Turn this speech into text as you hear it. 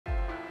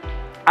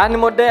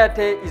Animal diet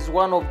is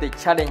one of the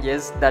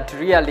challenges that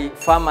really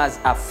farmers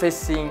are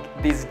facing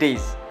these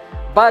days.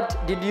 But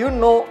did you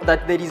know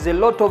that there is a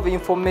lot of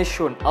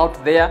information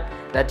out there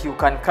that you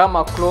can come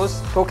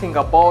across talking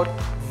about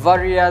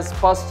various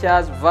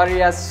pastures,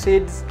 various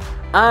seeds,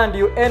 and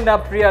you end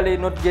up really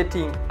not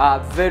getting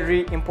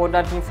very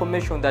important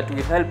information that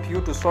will help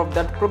you to solve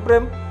that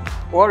problem?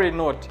 Worry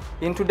not.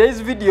 In today's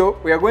video,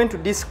 we are going to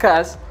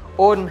discuss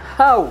on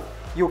how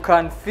you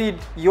can feed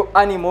your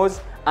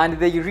animals and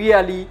they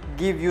really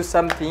give you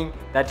something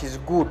that is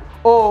good,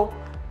 or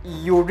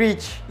you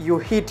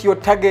hit your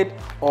target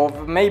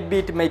of maybe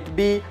it might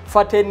be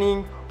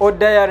fattening or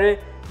dairy.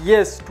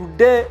 Yes,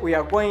 today we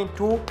are going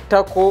to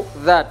tackle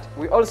that.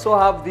 We also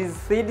have these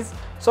seeds,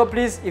 so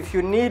please, if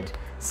you need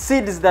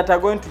seeds that are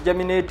going to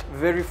germinate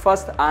very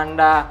fast and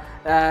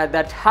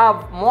that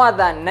have more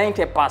than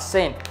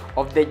 90%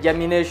 of the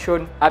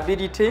germination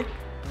ability,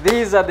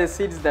 these are the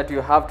seeds that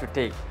you have to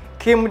take.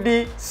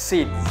 Int'l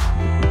seeds.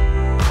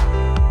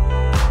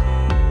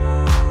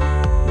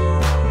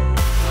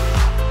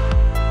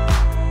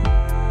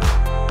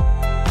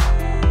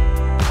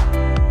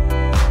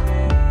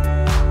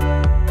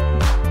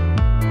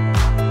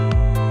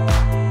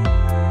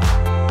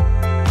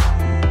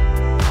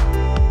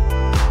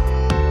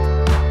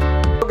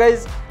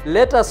 Guys,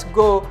 let us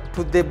go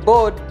to the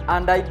board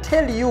and I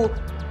tell you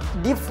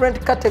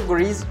different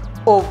categories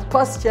of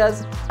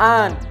pastures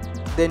and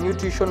the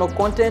nutritional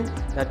content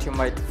that you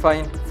might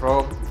find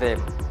from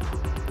them.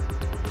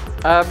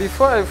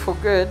 Before I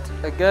forget,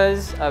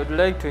 guys, I would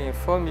like to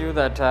inform you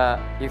that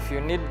if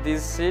you need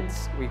these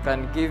seeds, we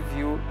can give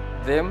you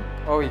them,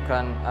 or you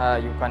can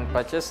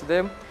purchase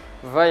them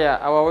via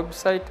our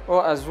website,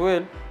 or as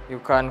well you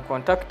can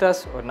contact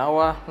us on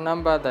our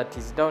number that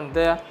is down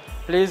there.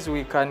 Please,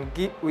 we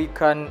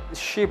can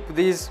ship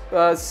these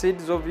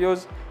seeds of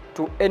yours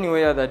to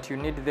anywhere that you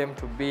need them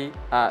to be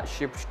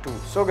shipped to.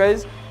 So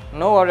guys,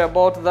 no worry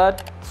about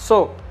that.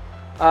 So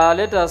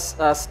let us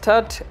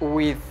start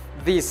with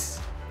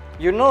this.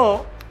 You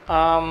know,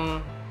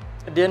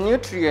 the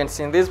nutrients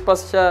in these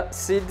pasture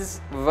seeds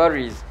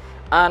varies,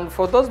 and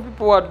for those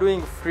people who are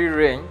doing free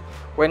range,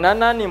 when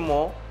an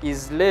animal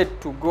is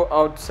led to go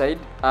outside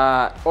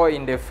or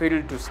in the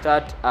field to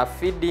start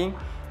feeding,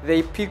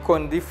 they pick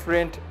on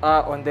different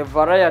on the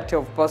variety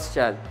of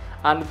pastures,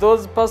 and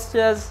those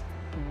pastures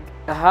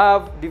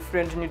have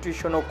different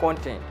nutritional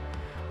content.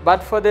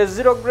 But for the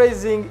zero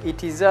grazing,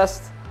 it is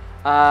just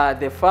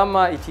the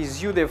farmer, it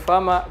is you the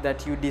farmer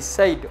that you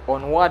decide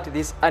on what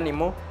this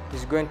animal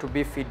is going to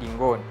be feeding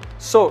on.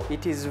 So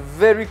it is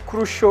very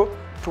crucial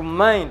to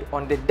mind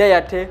on the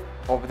diet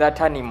of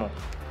that animal,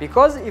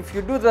 because if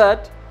you do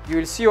that, you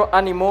will see your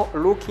animal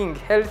looking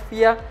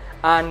healthier,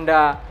 and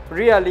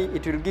really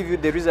it will give you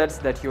the results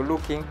that you're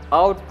looking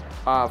out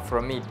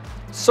from it.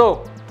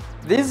 So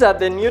these are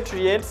the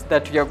nutrients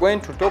that we are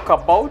going to talk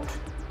about.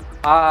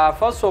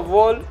 First of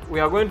all, we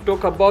are going to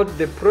talk about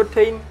the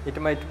protein. It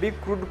might be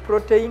crude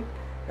protein,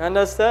 you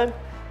understand?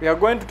 We are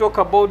going to talk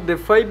about the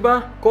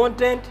fiber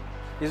content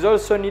is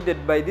also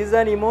needed by these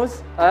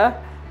animals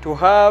to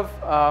have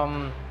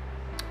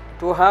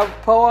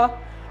power.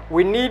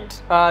 We need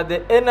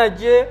the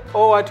energy,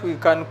 or what we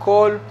can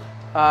call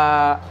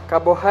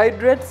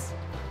carbohydrates,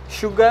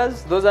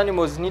 sugars. Those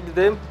animals need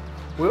them.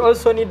 We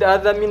also need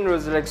other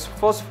minerals like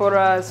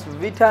phosphorus,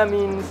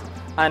 vitamins,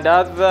 and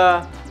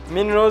other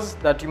minerals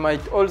that you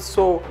might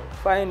also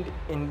find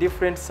in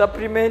different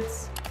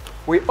supplements.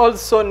 We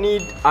also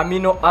need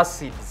amino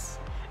acids.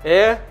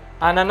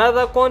 And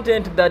another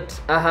content that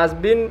has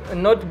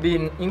not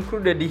been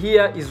included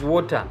here is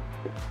water.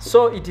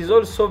 So it is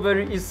also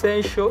very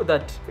essential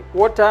that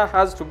water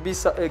has to be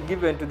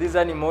given to these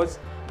animals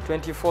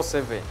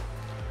 24/7.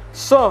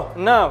 So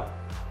now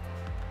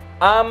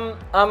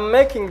I'm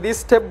making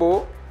this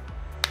table.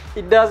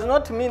 It does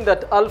not mean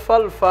that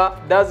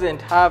alfalfa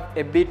doesn't have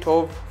a bit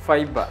of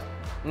fiber.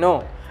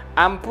 No,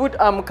 I'm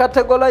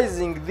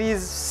categorizing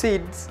these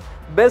seeds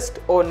based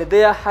on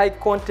their high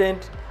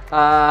content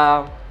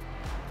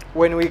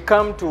when we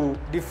come to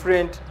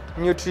different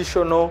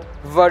nutritional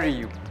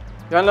value.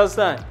 You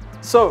understand?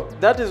 So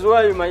that is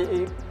why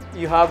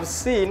you have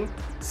seen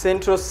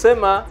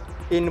centrosema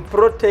in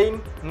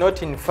protein,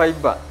 not in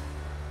fiber.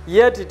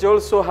 Yet it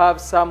also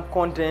has some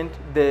content,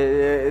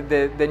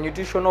 the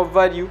nutritional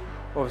value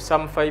of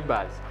some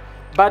fibers.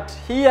 But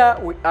here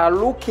we are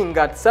looking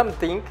at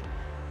something.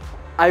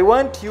 I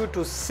want you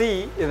to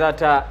see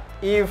that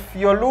if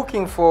you're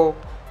looking for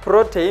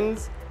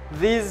proteins,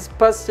 these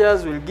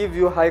pastures will give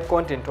you high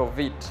content of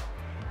it.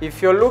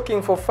 If you're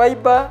looking for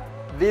fiber,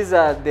 these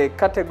are the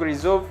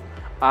categories of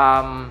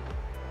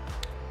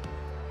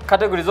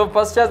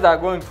pastures that are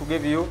going to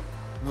give you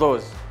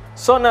those.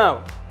 So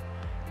now,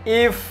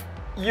 if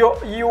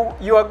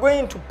you are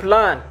going to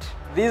plant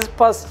these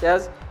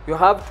pastures, you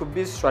have to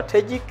be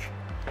strategic.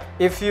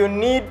 If you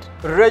need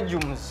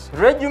legumes,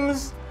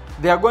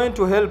 they are going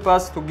to help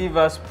us to give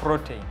us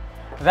protein.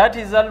 That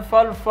is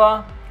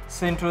alfalfa,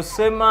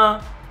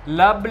 centrosema,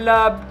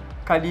 lablab,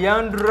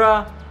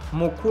 caliandra,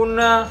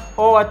 mucuna,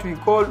 or what we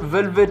call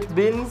velvet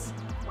beans,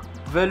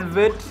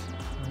 velvet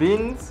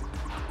beans.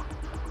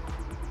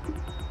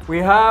 We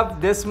have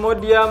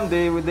desmodium,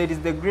 there is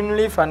the green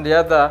leaf and the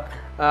other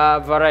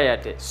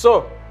variety.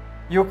 So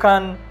you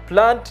can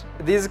plant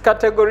these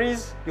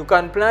categories, you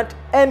can plant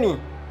any.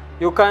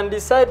 You can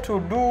decide to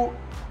do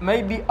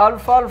maybe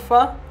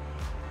alfalfa.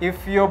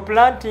 If you're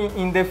planting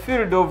in the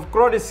field of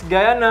Chloris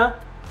Guyana,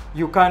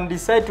 you can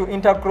decide to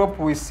intercrop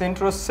with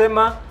Central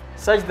Sema,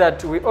 such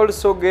that we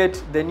also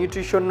get the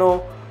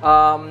nutritional,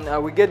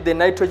 we get the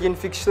nitrogen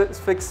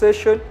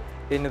fixation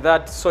in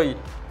that soil.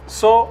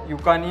 So you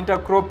can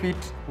intercrop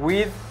it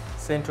with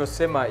Central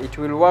Sema, it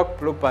will work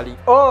properly.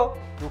 Or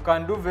you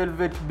can do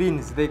velvet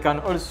beans, they can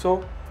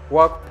also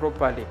work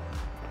properly.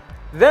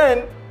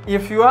 Then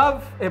if you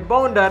have a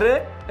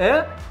boundary,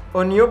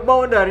 on your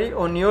boundary,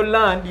 on your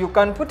land, you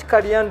can put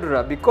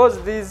coriander,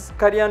 because these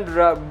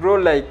coriander grow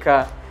like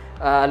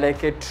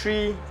a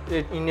tree,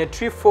 in a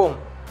tree form.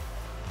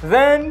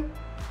 Then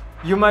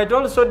you might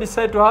also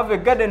decide to have a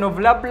garden of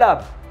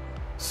lab.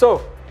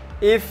 So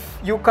if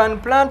you can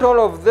plant all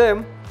of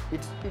them,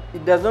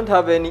 it does not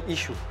have any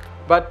issue.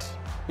 But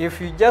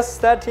if you're just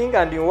starting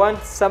and you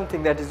want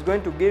something that is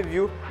going to give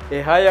you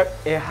a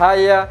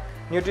higher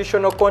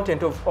nutritional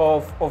content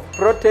of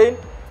protein,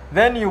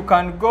 then you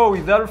can go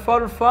with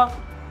alfalfa,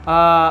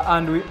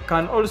 and we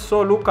can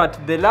also look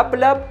at the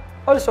lab,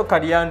 also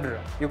coriander.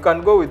 You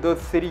can go with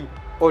those 3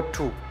 or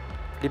 2,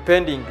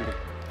 dependingly.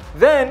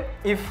 Then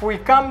if we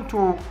come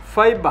to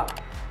fiber,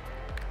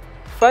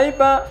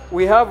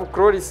 we have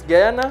Chloris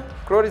Guyana.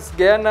 Chloris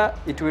Guyana,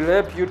 it will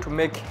help you to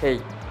make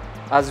hay.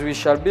 As we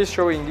shall be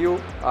showing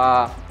you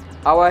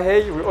our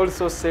hay, we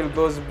also sell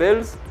those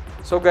bales.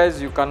 So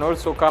guys, you can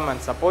also come and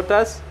support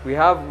us. We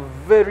have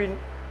very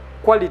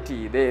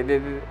quality,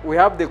 we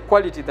have the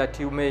quality that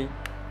you may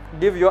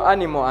give your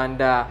animal, and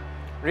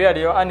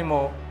really your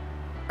animal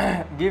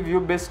give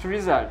you best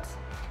results.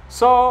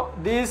 So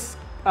this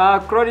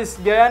Chloris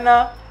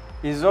Guyana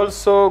is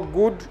also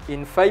good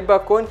in fiber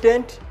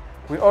content.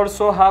 We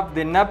also have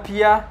the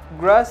Napier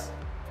grass,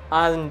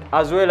 and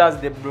as well as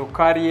the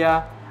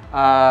Brocaria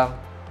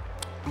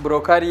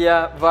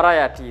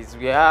varieties.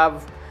 We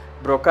have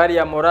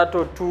Brocaria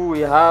morato 2, we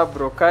have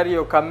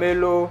Brocario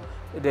camelo,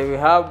 then we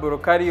have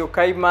Brocario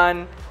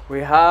caiman, we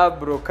have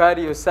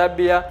Brocario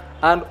sabia,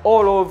 and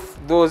all of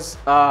those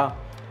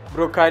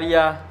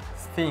Brocaria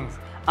things.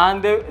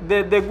 And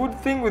the good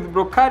thing with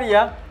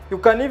Brocaria, you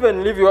can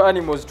even leave your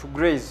animals to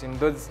graze in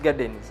those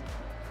gardens.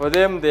 For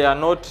them, they are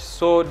not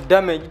so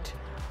damaged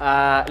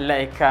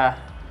like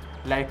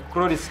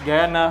Chloris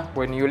Guyana,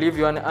 when you leave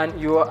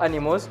your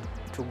animals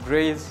to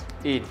graze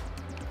in.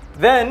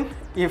 Then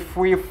if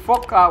we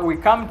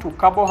come to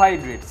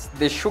carbohydrates,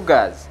 the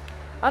sugars.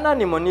 An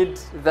animal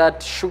needs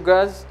that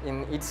sugars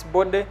in its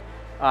body.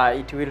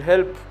 It will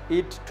help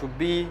it to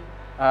be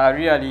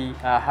really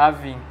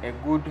having a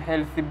good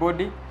healthy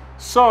body.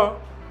 So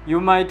you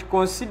might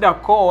consider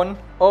corn,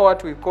 or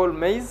what we call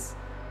maize.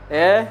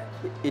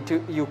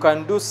 You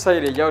can do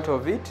silage out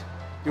of it.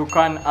 You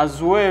can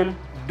as well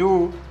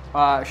do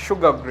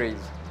sugar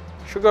graze.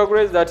 Sugar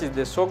graze, that is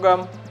the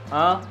sorghum.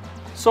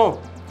 So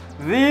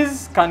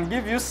these can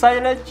give you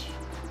silage.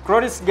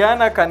 Chloris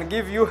Guyana can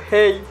give you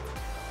hay.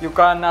 You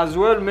can as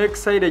well make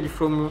silage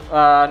from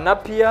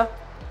Napier.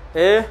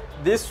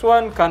 This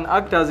one can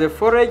act as a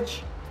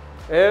forage.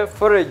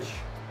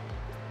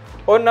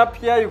 On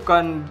Napier, you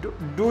can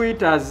do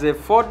it as a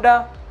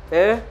fodder.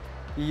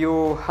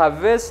 You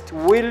harvest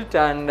wilt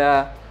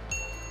and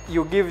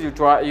you give it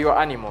to your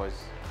animals.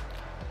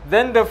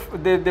 Then the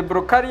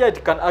Brocaria,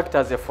 it can act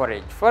as a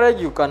forage. Forage,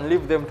 you can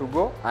leave them to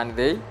go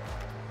and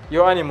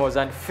your animals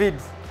and feed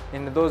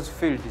in those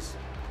fields.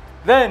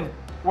 Then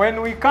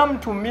when we come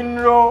to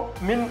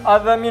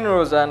other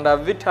minerals and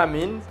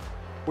vitamins,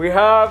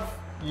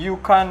 you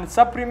can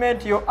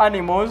supplement your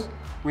animals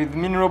with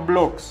mineral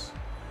blocks.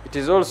 It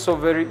is also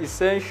very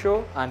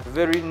essential and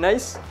very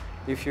nice.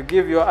 If you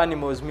give your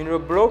animals mineral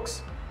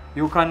blocks,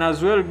 you can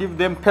as well give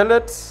them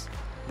pellets.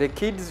 The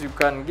kids, you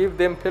can give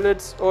them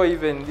pellets, or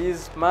even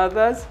these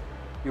mothers,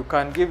 you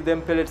can give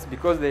them pellets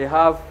because they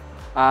have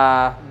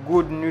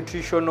good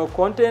nutritional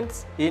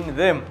contents in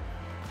them.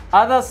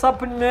 Other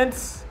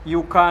supplements,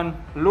 you can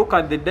look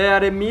at the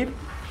dairy meal.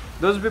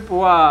 Those people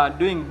who are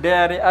doing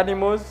dairy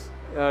animals,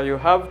 you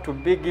have to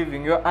be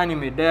giving your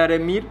animal dairy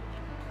meal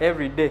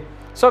every day.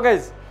 So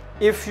guys,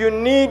 if you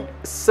need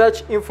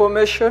such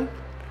information,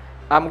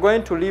 I'm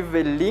going to leave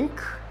a link.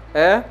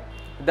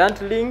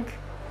 That link,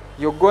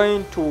 you're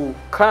going to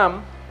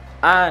come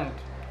and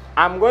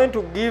I'm going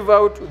to give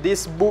out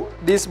this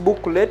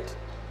booklet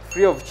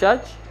free of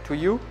charge to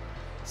you,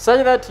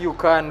 such that you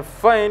can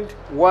find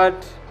what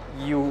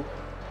you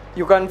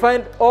can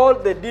find all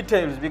the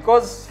details,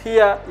 because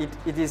here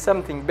it is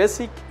something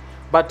basic,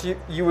 but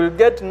you will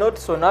get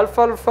notes on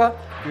alfalfa,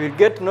 you will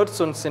get notes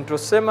on Central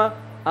Sema,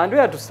 and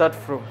where to start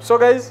from. So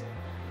guys,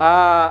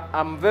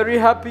 I'm very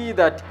happy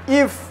that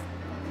if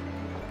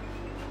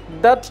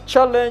that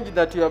challenge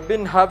that you have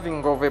been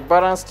having of a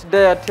balanced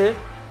diet,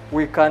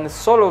 we can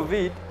solve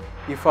it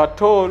if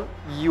at all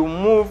you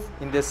move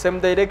in the same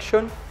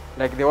direction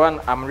like the one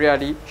I'm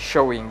really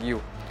showing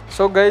you.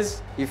 So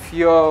guys, if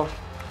you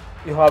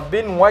have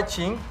been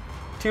watching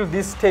till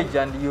this stage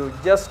and you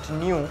just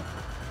new,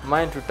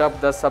 mind to tap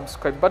the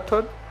subscribe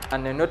button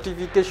and the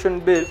notification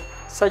bell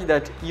such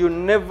that you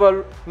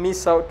never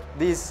miss out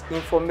this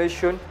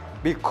information,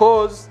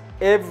 because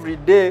every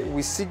day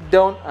we sit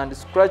down and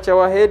scratch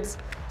our heads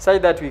so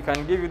that we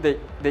can give you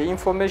the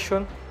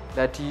information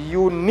that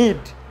you need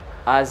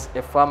as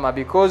a farmer,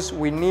 because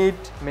we need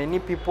many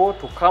people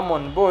to come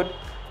on board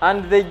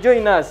and they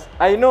join us.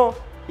 I know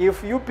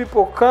if you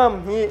people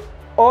come here,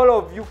 all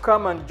of you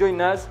come and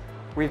join us,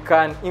 we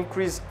can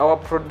increase our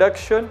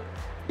production.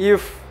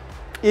 If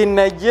in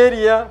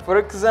Nigeria, for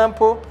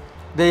example,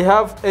 they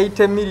have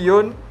 80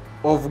 million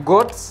of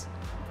goats,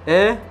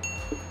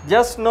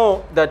 just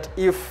know that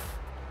if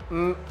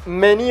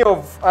many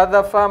of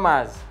other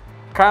farmers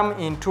come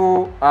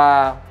into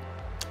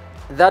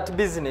that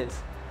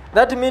business,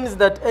 that means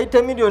that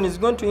 80 million is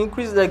going to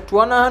increase like to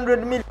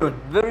 100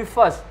 million very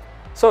fast.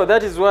 So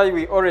that is why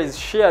we always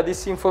share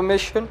this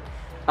information,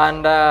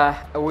 and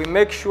we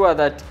make sure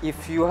that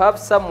if you have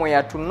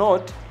somewhere to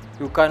note,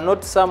 you can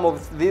note some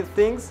of these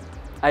things.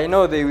 I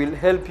know they will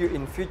help you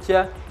in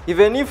future.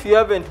 Even if you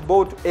haven't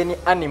bought any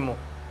animal,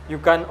 you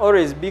can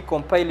always be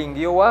compiling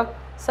your work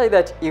so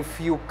that if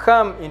you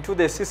come into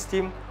the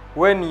system,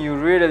 when you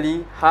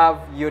really have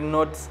your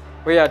notes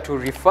where to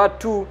refer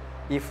to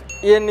if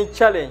any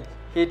challenge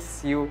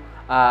hits you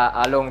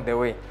along the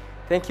way.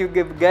 Thank you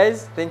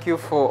guys. Thank you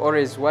for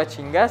always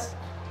watching us.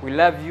 We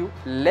love you.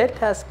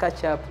 Let us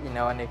catch up in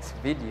our next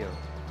video.